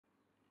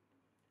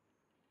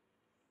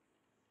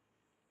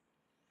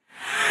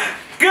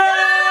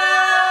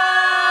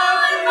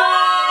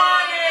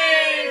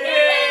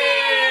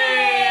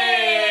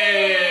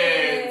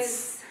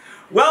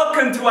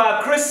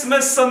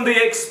Christmas Sunday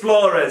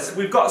Explorers.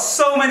 We've got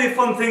so many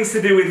fun things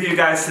to do with you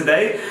guys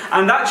today,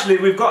 and actually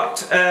we've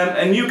got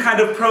a new kind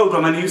of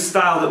program, a new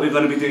style that we're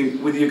going to be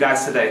doing with you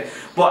guys today.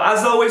 But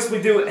as always we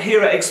do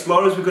here at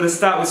Explorers, we're going to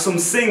start with some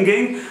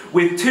singing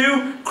with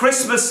 2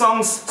 Christmas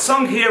songs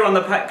sung here on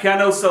the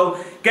piano,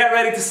 so get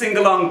ready to sing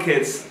along,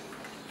 kids.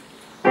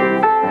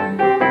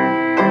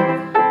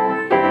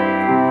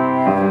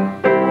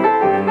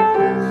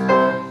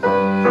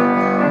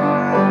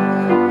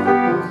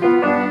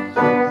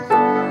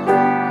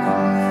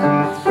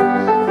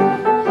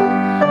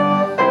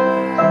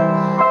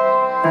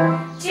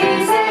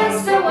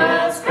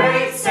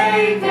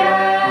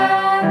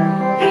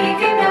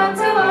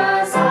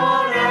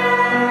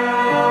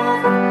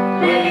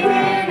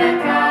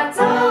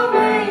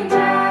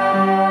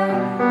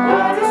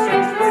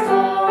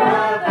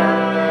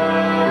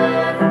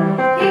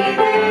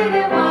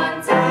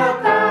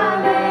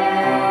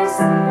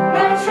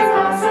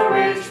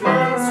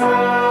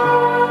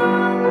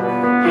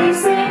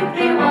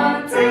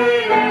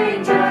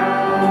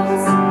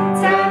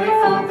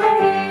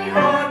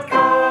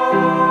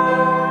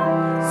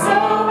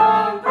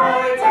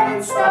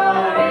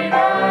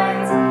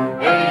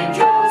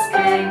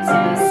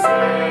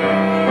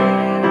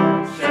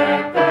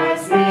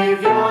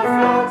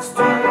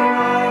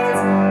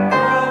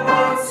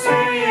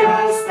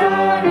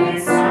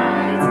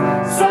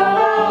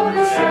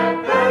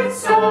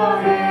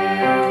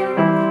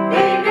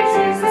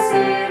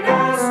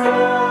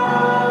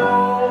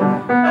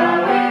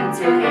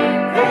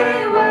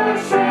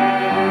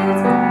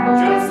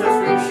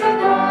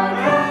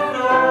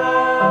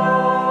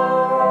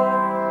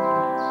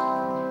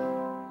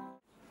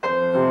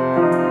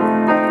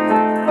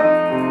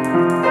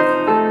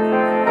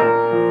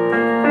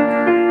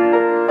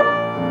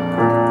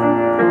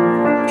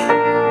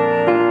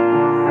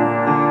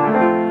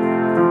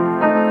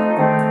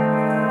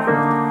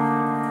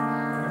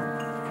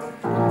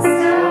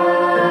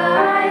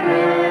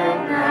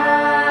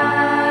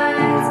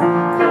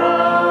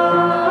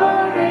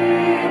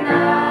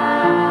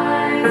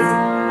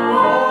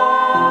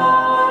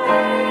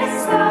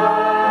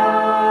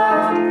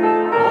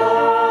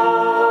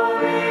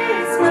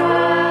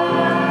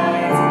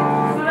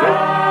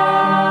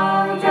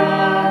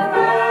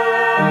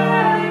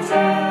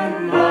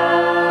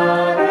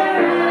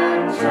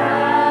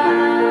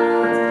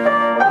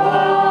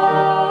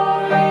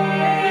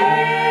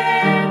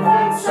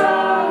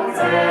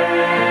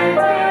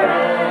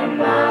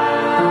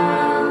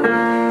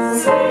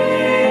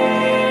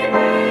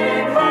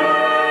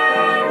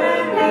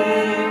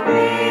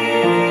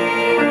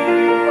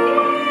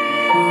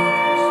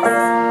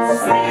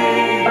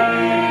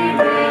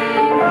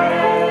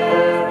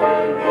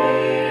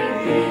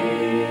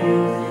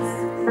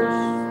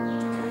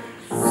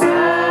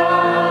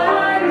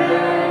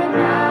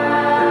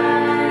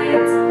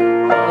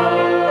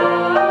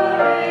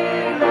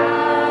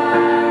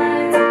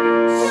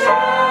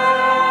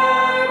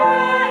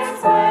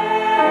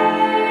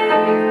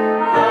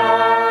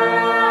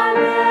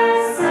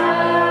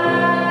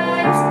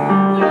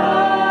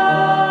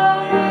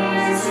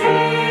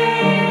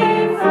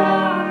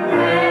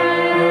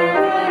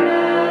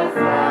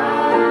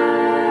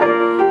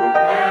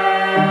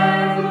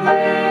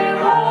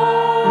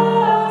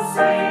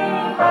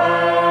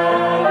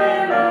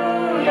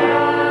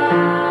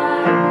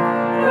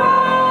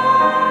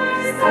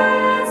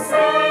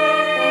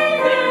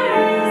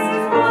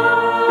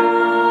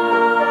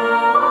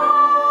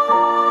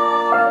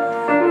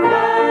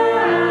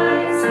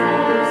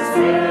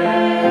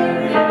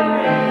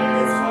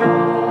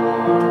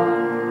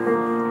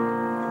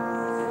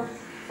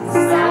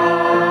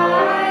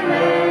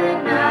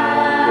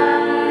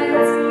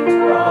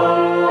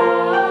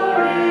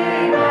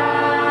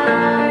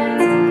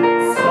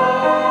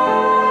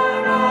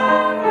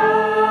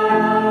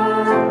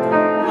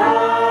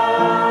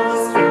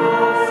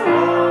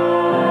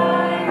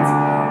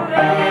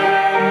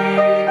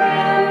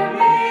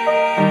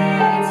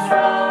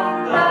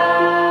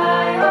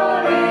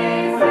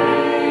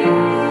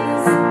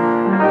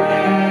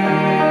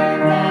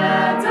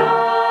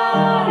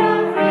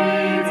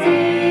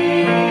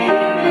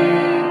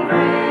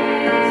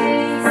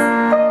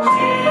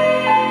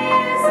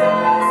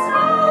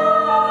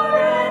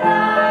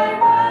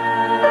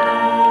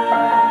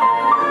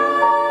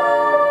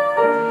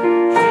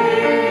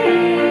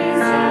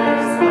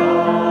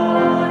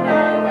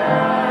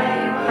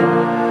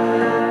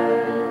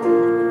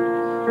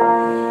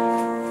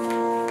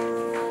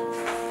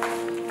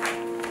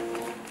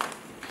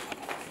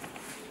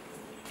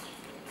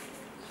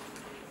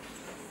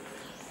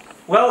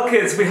 Well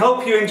kids, we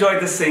hope you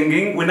enjoyed the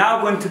singing. We're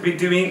now going to be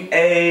doing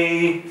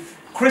a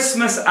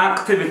Christmas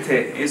activity.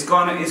 It's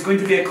going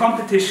to be a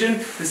competition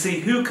to see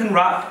who can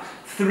wrap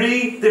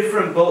 3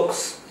 different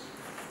books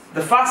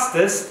the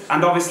fastest,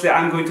 and obviously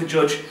I'm going to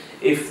judge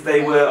if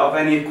they were of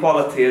any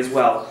quality as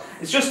well.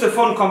 It's just a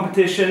fun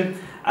competition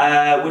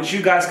which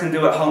you guys can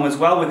do at home as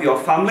well with your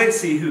family,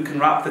 see who can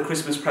wrap the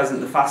Christmas present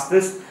the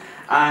fastest.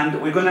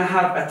 and we're going to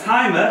have a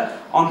timer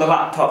on the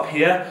laptop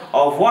here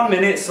of 1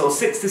 minute, so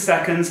 60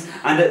 seconds,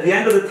 and at the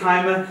end of the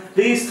timer,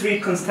 these three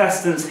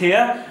contestants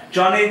here,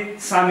 Johnny,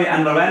 Sammy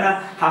and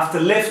Lorena, have to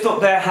lift up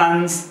their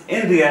hands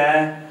in the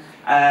air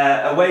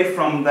away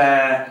from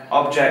their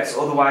objects,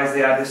 otherwise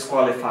they are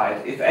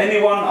disqualified. If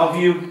any one of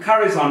you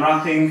carries on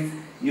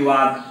rapping, you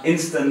are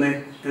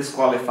instantly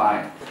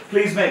disqualified.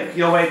 Please make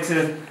your way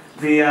to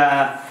the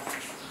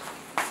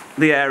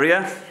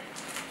area.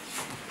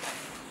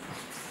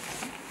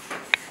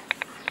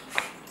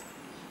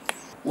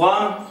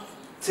 One,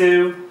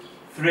 two,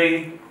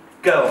 three,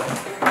 go.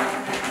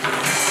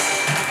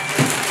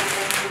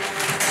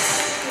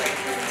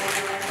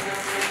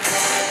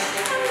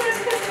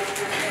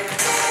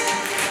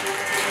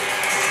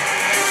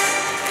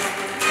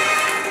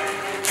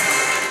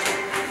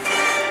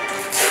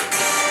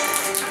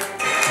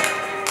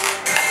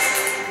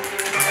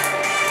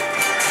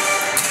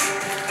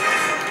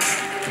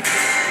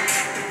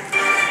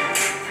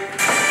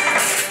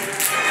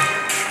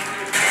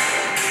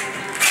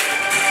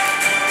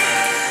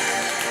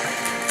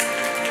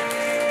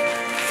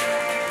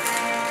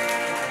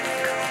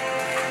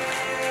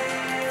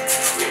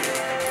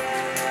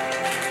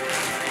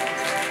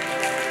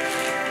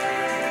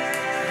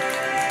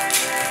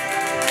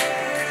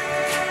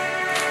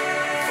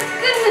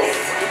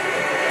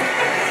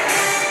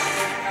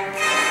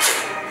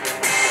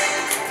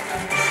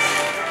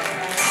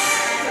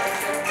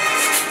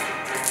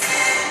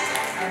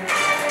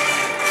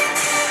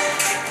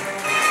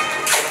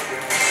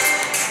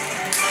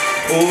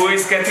 Oh,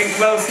 it's getting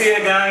close here,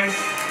 guys.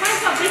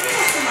 Mine's not big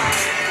enough for mine.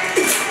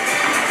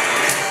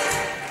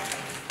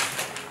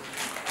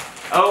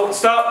 Oh,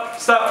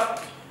 stop.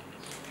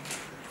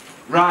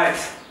 Right,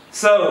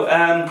 so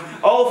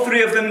all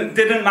three of them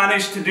didn't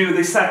manage to do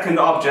the second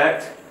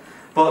object,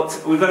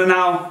 but we're going to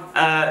now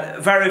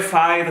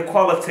verify the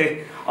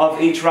quality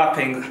of each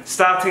rapping,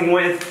 starting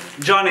with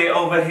Johnny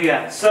over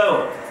here.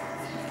 So,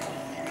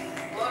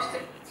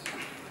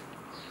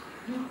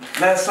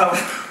 let's have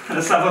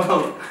a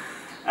look.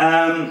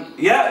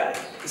 Yeah,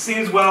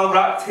 seems well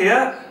wrapped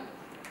here.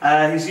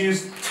 He's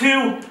used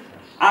 2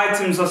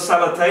 items of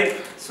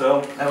sellotape,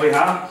 so there we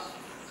have.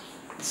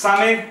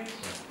 Sammy,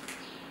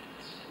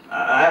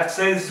 I have to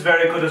say this is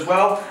very good as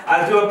well.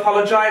 I do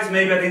apologise,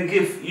 maybe I didn't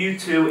give you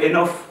 2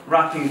 enough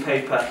wrapping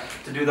paper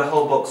to do the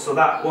whole book, so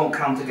that won't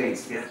count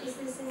against you.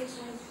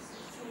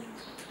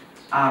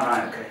 Ah,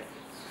 right, okay.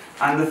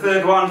 And the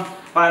third one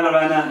by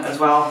Lorena as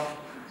well.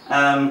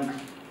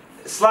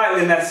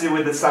 Slightly messy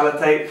with the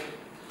sellotape,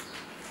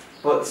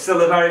 but still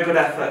a very good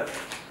effort.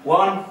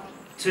 1,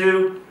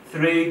 2,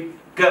 3,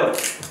 go.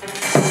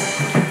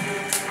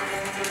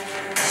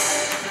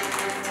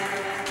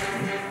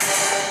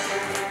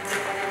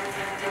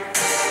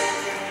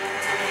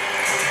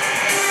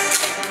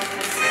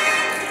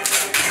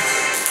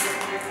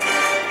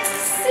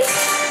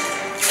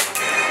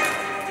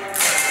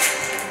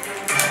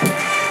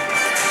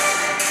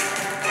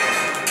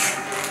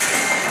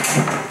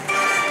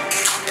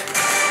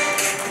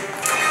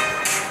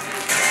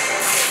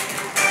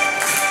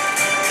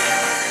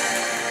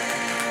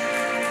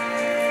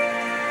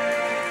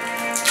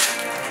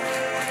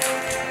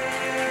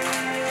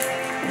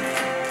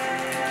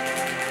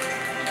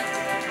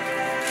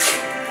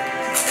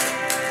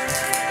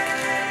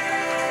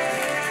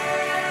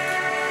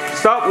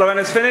 Stop,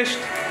 Lorena's finished.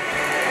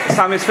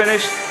 Sam is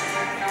finished.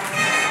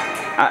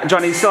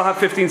 Johnny, you still have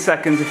 15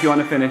 seconds if you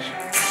want to finish.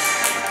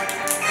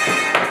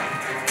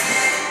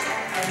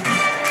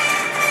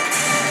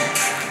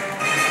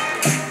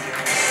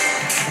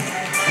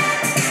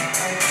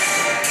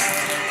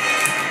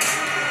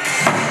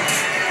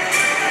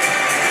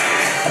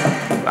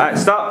 Right,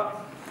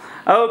 stop.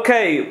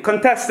 Okay,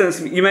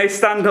 contestants, you may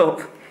stand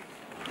up.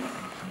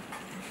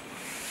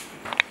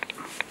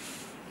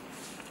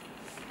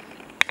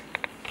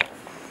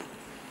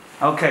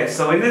 Okay,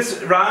 so in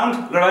this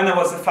round, Lorena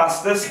was the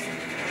fastest.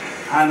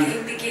 And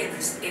game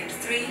begins in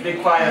 3. Be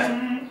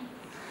quiet.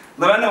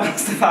 Lorena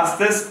was the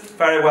fastest,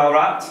 very well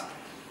wrapped.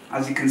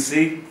 As you can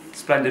see,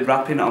 splendid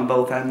wrapping on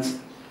both ends.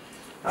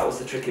 That was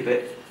the tricky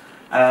bit.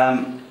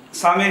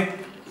 Sammy,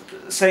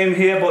 same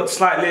here, but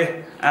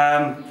slightly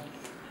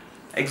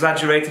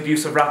exaggerated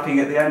use of wrapping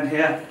at the end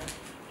here.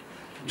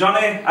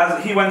 Johnny,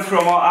 as he went through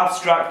a more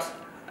abstract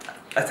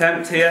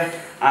attempt here,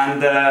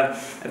 and a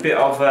bit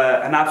of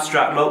an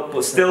abstract look,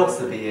 but still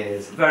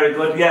very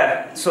good.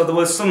 Yeah, so there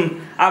was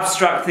some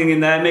abstract thing in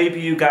there. Maybe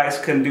you guys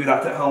can do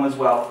that at home as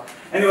well.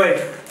 Anyway,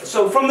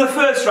 so from the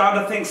first round,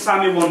 I think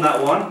Sammy won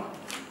that one,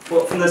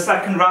 but from the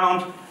second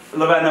round,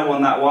 Lorena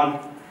won that one,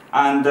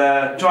 and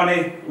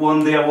Johnny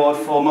won the award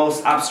for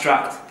most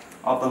abstract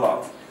of the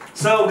lot.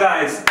 So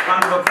guys,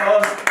 round of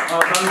applause,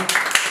 well done.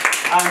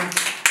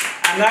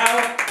 And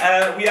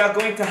now we are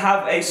going to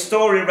have a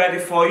story ready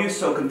for you,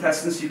 so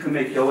contestants, you can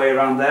make your way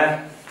around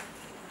there.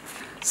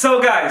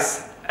 So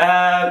guys,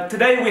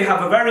 today we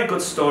have a very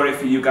good story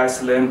for you guys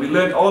to learn. We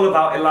learned all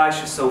about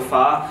Elisha so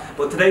far,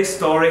 but today's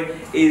story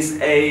is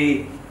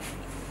a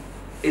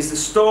is the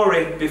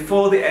story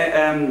before the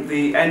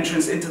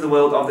entrance into the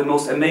world of the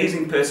most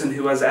amazing person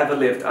who has ever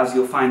lived, as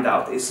you'll find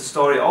out. It's a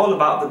story all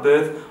about the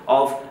birth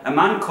of a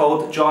man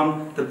called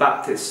John the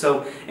Baptist.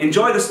 So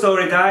enjoy the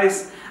story,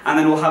 guys, and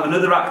then we'll have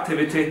another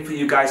activity for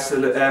you guys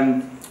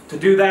to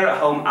do there at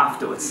home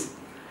afterwards.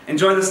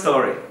 Enjoy the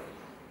story.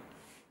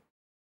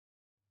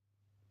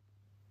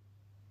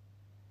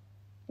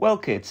 Well,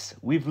 kids,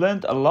 we've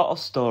learned a lot of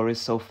stories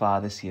so far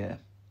this year,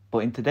 but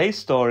in today's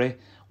story,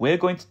 we're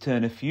going to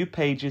turn a few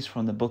pages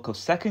from the book of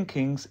 2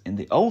 Kings in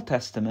the Old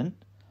Testament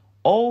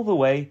all the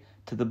way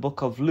to the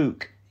book of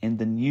Luke in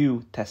the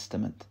New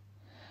Testament.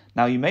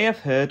 Now, you may have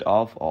heard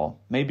of, or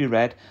maybe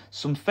read,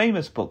 some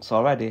famous books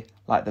already,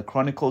 like the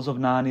Chronicles of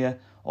Narnia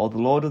or the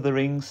Lord of the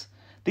Rings.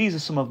 These are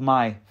some of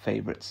my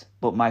favourites,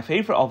 but my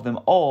favourite of them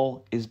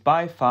all is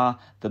by far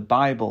the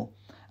Bible,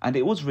 and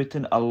it was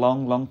written a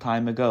long, long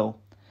time ago.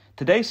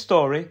 Today's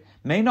story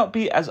may not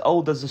be as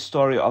old as the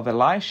story of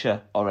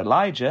Elisha or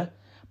Elijah,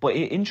 but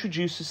it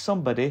introduces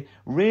somebody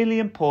really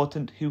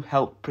important who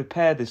helped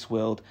prepare this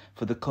world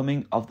for the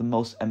coming of the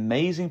most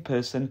amazing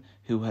person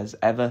who has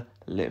ever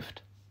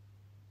lived.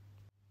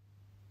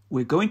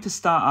 We're going to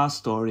start our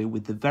story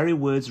with the very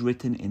words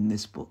written in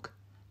this book.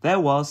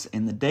 There was,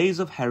 in the days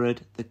of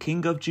Herod, the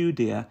king of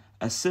Judea,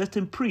 a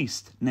certain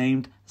priest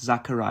named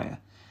Zachariah,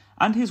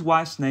 and his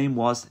wife's name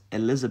was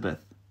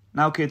Elizabeth.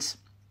 Now, kids,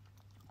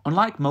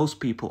 unlike most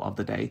people of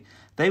the day,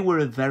 they were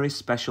a very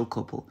special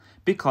couple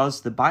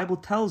because the Bible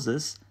tells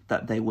us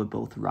that they were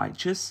both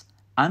righteous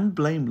and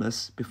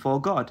blameless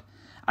before God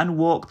and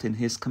walked in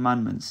his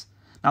commandments.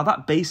 Now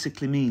that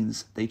basically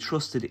means they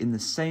trusted in the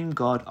same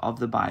God of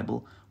the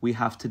Bible we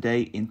have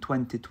today in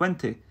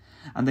 2020,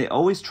 and they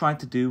always tried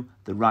to do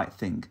the right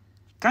thing.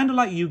 Kind of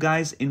like you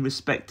guys in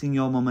respecting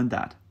your mum and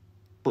dad.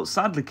 But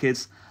sadly,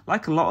 kids,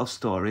 like a lot of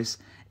stories,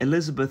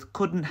 Elizabeth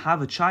couldn't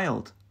have a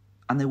child,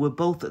 and they were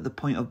both at the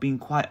point of being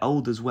quite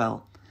old as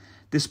well.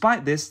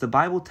 Despite this, the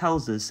Bible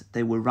tells us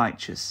they were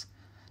righteous.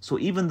 So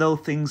even though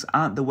things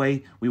aren't the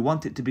way we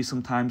want it to be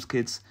sometimes,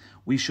 kids,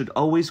 we should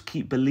always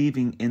keep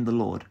believing in the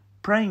Lord,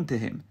 praying to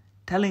him,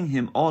 telling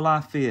him all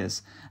our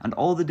fears and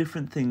all the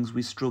different things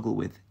we struggle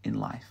with in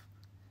life.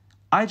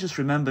 I just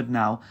remembered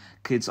now,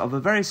 kids, of a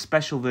very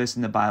special verse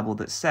in the Bible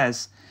that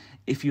says,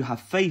 if you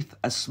have faith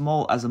as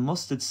small as a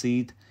mustard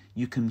seed,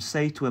 you can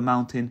say to a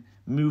mountain,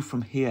 move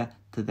from here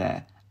to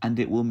there, and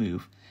it will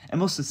move. A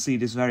mustard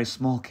seed is very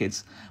small,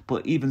 kids,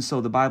 but even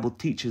so, the Bible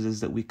teaches us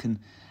that we can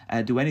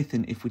do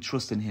anything if we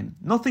trust in him.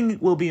 Nothing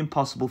will be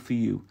impossible for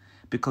you,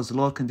 because the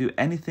Lord can do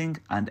anything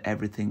and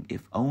everything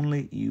if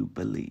only you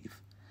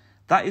believe.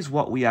 That is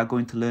what we are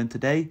going to learn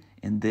today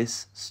in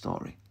this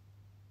story.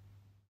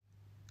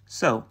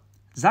 So,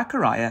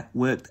 Zachariah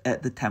worked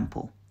at the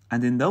temple,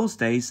 and in those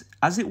days,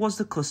 as it was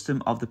the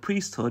custom of the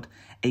priesthood,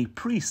 a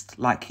priest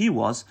like he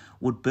was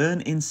would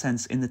burn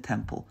incense in the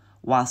temple,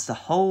 whilst a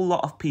whole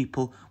lot of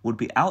people would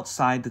be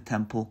outside the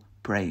temple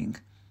praying.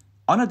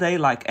 On a day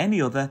like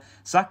any other,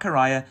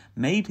 Zachariah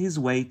made his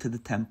way to the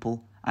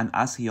temple, and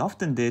as he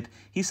often did,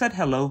 he said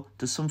hello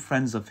to some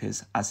friends of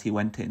his as he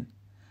went in.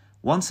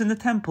 Once in the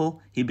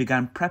temple, he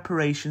began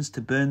preparations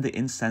to burn the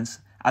incense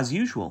as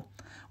usual,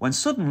 when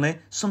suddenly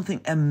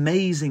something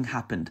amazing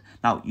happened.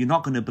 Now, you're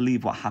not going to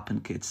believe what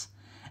happened, kids.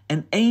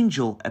 An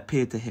angel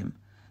appeared to him.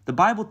 The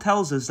Bible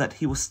tells us that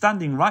he was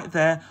standing right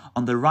there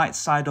on the right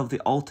side of the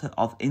altar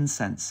of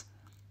incense.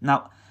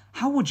 Now,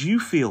 how would you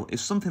feel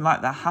if something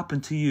like that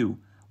happened to you?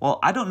 Well,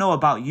 I don't know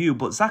about you,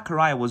 but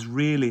Zachariah was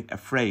really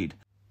afraid.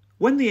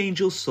 When the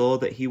angel saw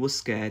that he was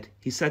scared,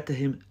 he said to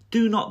him,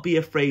 "Do not be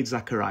afraid,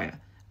 Zachariah."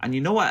 And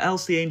you know what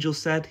else the angel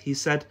said? He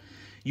said,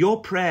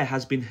 "Your prayer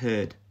has been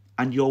heard,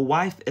 and your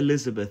wife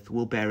Elizabeth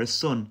will bear a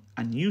son,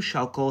 and you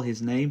shall call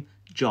his name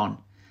John."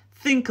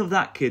 Think of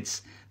that,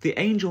 kids. The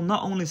angel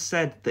not only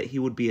said that he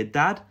would be a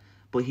dad,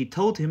 but he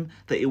told him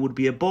that it would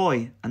be a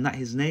boy, and that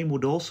his name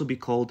would also be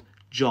called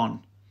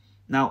John.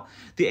 Now,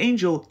 the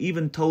angel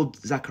even told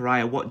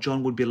Zachariah what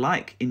John would be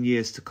like in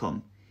years to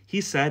come. He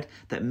said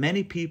that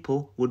many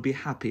people would be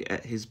happy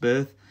at his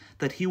birth,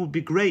 that he would be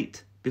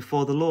great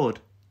before the Lord.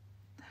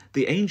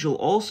 The angel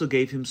also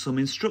gave him some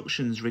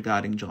instructions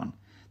regarding John,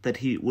 that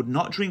he would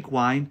not drink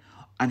wine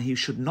and he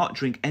should not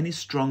drink any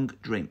strong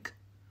drink.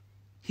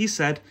 He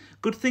said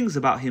good things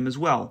about him as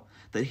well,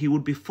 that he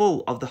would be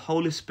full of the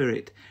Holy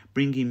Spirit,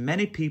 bringing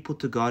many people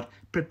to God,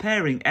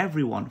 preparing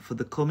everyone for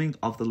the coming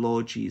of the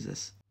Lord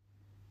Jesus.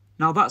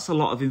 Now that's a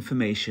lot of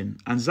information,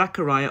 and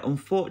Zachariah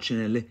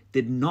unfortunately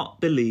did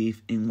not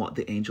believe in what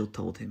the angel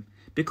told him,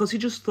 because he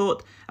just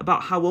thought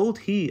about how old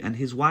he and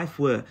his wife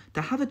were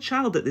to have a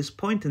child at this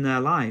point in their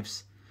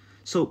lives.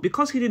 So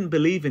because he didn't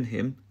believe in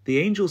him, the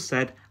angel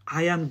said,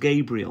 "I am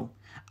Gabriel.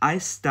 I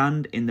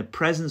stand in the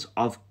presence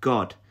of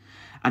God,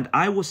 and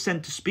I was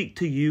sent to speak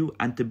to you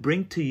and to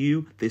bring to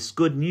you this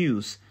good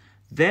news.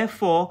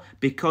 Therefore,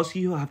 because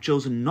you have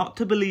chosen not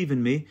to believe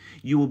in me,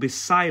 you will be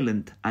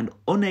silent and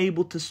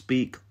unable to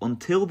speak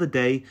until the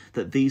day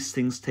that these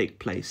things take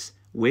place,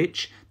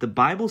 which the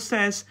Bible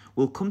says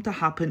will come to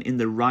happen in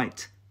the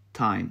right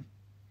time."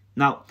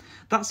 Now,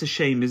 that's a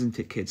shame, isn't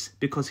it, kids?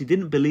 Because he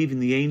didn't believe in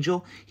the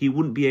angel, he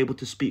wouldn't be able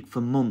to speak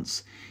for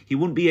months. He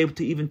wouldn't be able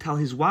to even tell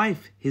his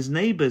wife, his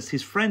neighbours,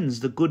 his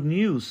friends the good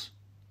news.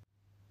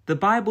 The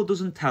Bible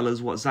doesn't tell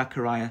us what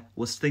Zechariah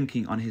was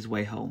thinking on his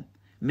way home.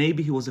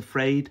 Maybe he was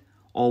afraid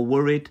or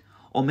worried,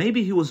 or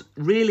maybe he was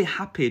really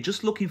happy,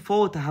 just looking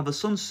forward to have a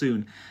son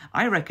soon.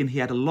 I reckon he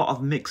had a lot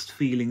of mixed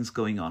feelings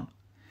going on.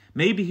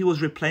 Maybe he was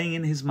replaying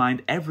in his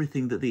mind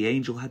everything that the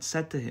angel had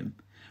said to him,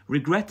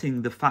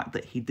 regretting the fact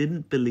that he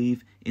didn't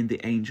believe in the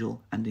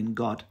angel and in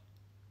God.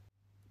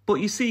 But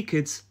you see,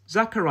 kids,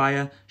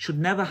 Zechariah should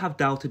never have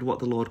doubted what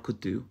the Lord could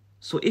do.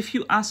 So if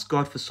you ask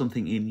God for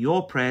something in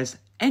your prayers,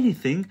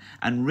 anything,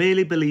 and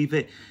really believe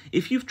it,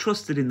 if you've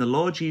trusted in the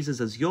Lord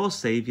Jesus as your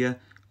Saviour,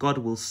 God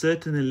will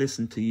certainly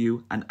listen to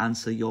you and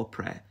answer your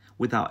prayer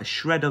without a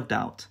shred of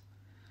doubt.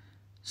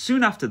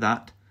 Soon after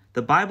that,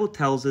 the Bible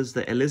tells us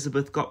that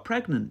Elizabeth got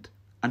pregnant,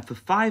 and for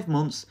 5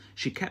 months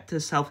she kept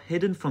herself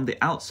hidden from the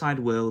outside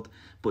world,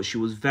 but she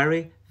was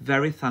very,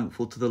 very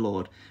thankful to the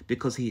Lord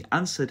because he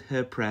answered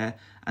her prayer,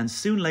 and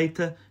soon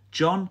later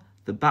John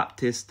the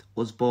Baptist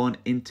was born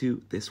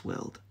into this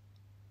world.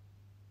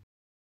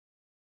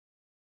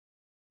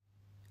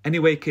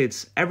 Anyway,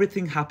 kids,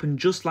 everything happened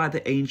just like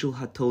the angel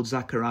had told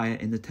Zechariah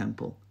in the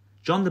temple.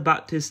 John the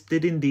Baptist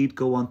did indeed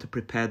go on to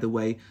prepare the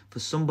way for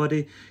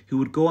somebody who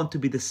would go on to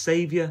be the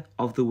saviour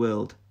of the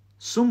world.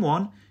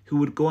 Someone who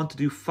would go on to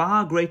do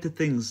far greater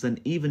things than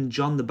even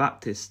John the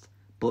Baptist.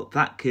 But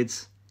that,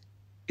 kids,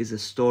 is a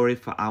story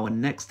for our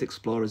next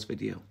Explorers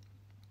video.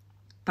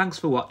 Thanks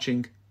for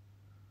watching.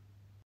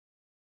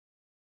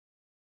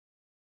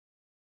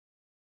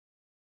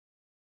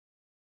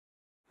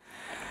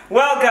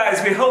 Well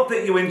guys, we hope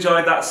that you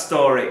enjoyed that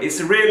story. It's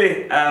a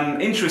really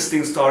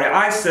interesting story.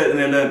 I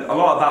certainly learned a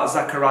lot about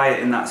Zechariah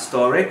in that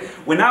story.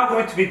 We're now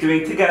going to be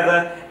doing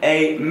together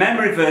a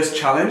memory verse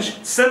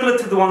challenge, similar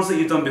to the ones that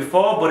you've done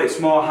before, but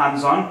it's more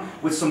hands-on,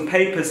 with some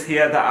papers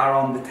here that are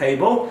on the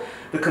table.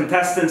 The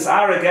contestants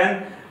are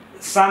again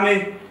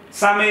Sammy,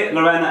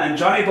 Lorena and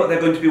Johnny, but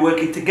they're going to be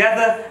working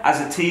together as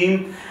a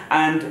team,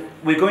 and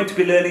we're going to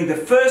be learning the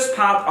first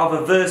part of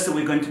a verse that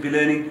we're going to be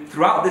learning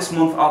throughout this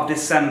month of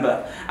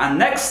December. And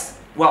next,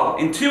 well,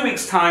 in 2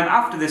 weeks' time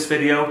after this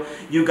video,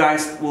 you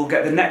guys will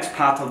get the next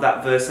part of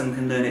that verse and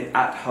can learn it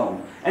at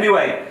home.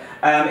 Anyway,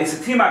 it's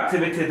a team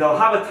activity. They'll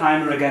have a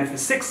timer again for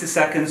 60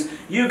 seconds.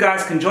 You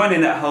guys can join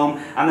in at home,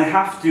 and they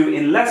have to,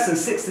 in less than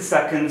 60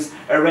 seconds,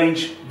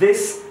 arrange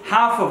this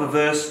half of a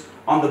verse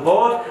on the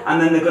board, and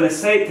then they're going to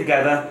say it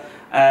together,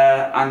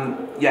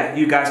 and yeah,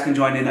 you guys can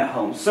join in at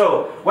home.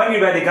 So when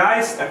you're ready,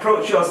 guys,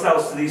 approach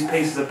yourselves to these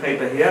pieces of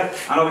paper here,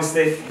 and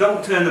obviously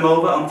don't turn them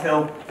over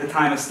until the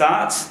timer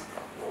starts.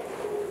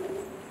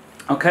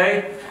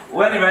 Okay,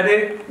 when you're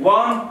ready,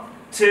 1,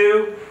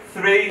 2,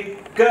 3,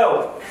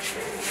 go!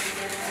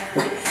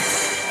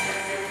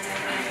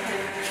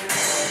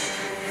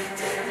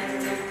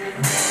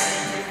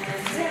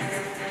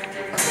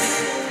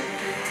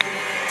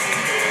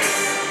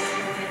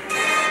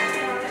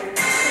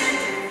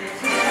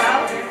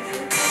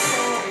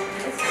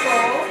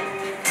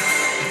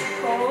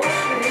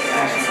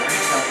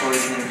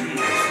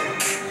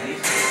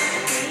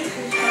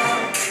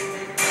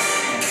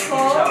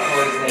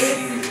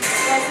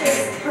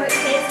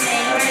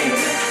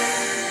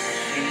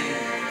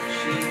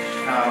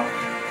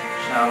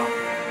 Shall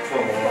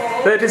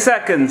 30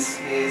 seconds.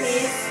 His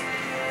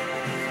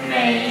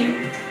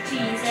name,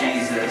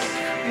 Jesus.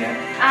 Yeah.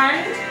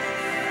 And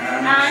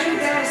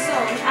bear a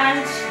son.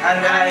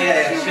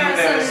 Yeah, she'll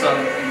bear a son.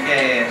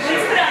 Yeah.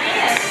 Let's put it on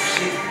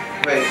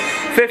here. Wait.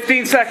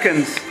 15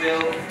 seconds.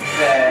 Will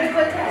bear.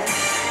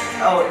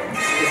 Oh,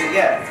 is it?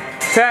 Yeah.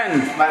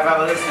 10. Right,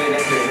 let's do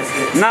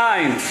it.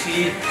 9.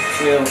 She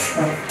will.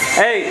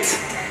 8.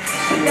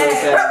 She will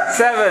bear.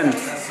 7.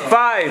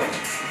 5.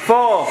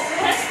 4.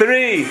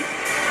 3.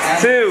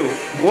 2.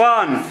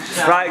 1.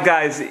 Right,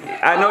 guys.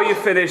 I know you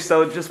finished,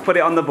 so just put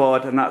it on the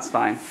board, and that's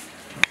fine.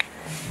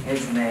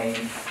 His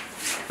name.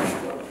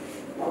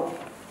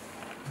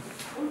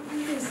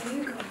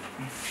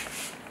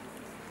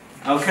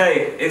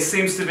 Okay, it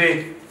seems to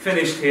be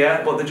finished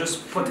here, but they're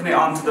just putting it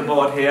onto the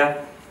board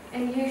here.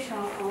 And you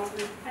shall call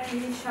him.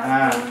 And you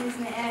shall call his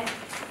name.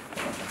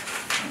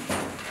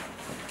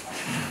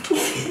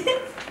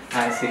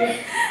 I see it.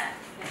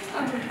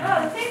 Oh,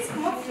 the things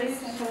come off this.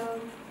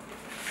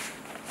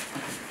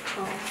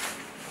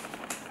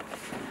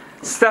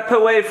 Step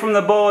away from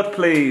the board,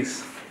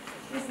 please.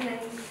 His name.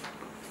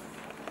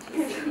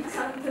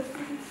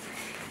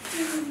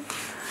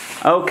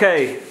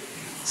 Okay,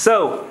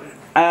 so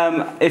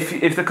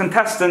if the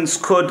contestants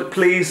could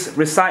please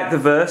recite the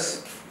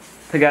verse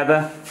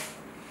together.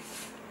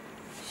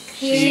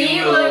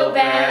 She will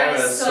bear a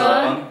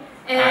son,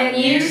 and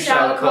you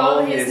shall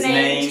call his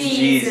name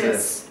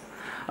Jesus.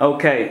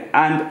 Okay,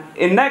 and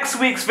in next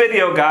week's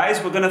video,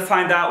 guys, we're going to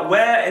find out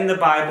where in the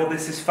Bible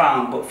this is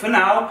found. But for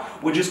now,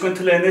 we're just going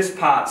to learn this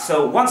part.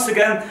 So once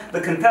again,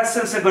 the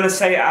contestants are going to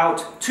say it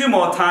out 2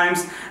 more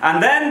times,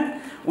 and then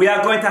we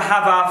are going to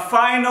have our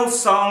final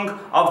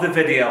song of the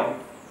video.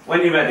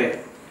 When you're ready.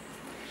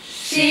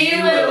 She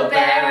will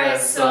bear a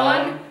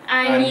son,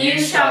 and you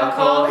shall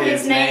call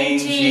his name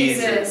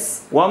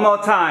Jesus. One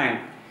more time.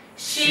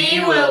 She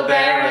will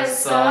bear a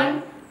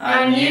son,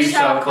 and you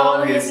shall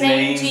call his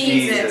name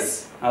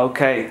Jesus.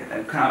 Okay,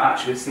 I can't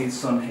actually see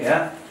son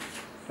here.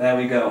 There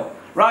we go.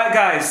 Right,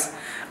 guys,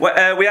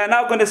 we are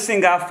now going to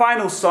sing our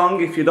final song,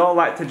 if you'd all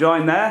like to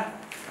join there.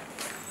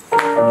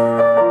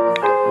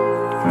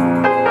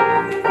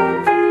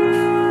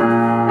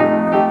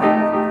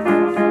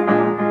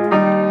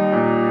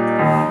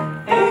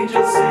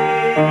 Angels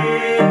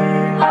sing,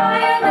 Are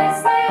you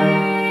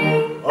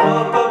listening?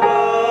 up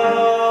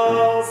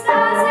above.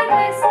 Stars are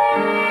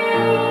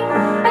glistening.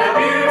 A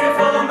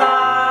beautiful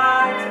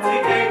night, he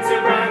came to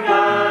bring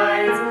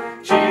light.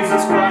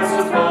 Jesus Christ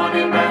was born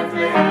in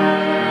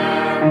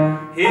Bethlehem.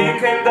 He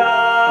came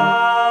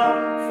down,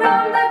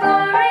 From the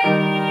glory,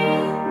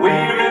 we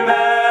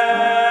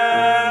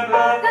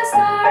remember. the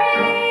story.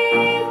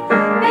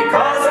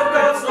 Because of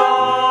God's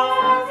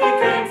love, he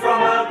came from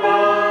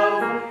above.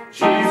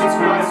 Jesus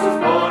Christ was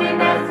born in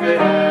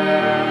Bethlehem.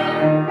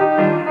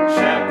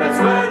 Shepherds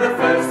were the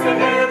first to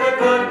hear the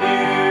good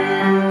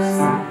news.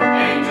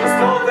 Angels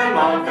told them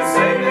of the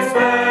Savior's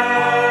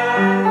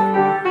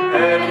birth.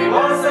 Early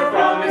was the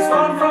promised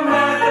one from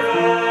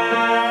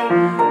heaven.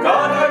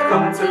 God had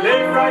come to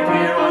live right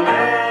here on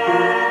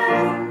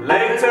earth.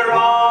 Later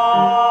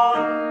on,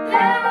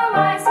 There were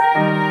wise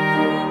men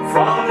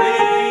from the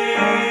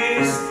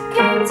east,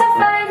 came to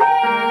find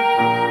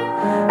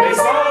him. they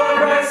saw a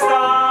bright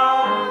star,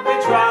 they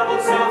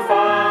traveled so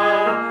far.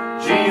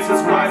 Jesus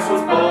Christ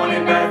was born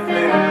in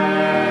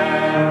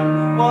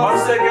Bethlehem.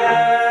 Once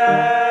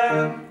again,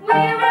 We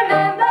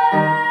remember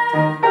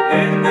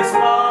in this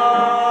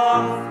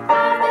month,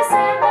 of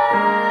December.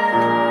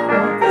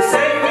 the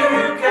Savior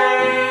who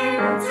came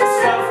to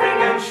suffering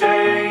and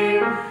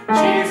shame.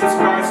 Jesus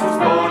Christ was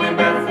born in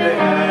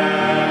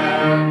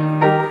Bethlehem.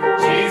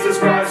 Jesus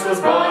Christ was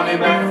born in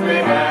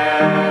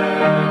Bethlehem.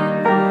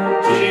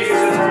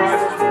 Jesus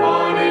Christ was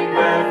born in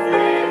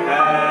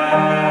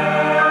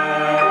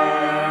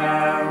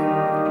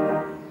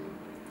Bethlehem.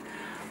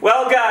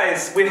 Well,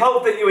 guys, we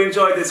hope that you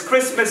enjoyed this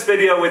Christmas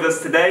video with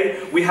us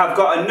today. We have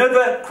got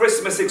another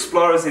Christmas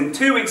Explorers in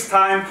 2 weeks'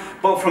 time,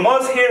 but from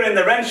us here in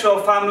the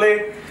Renshaw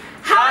family,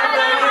 have a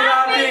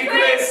happy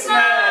Christmas!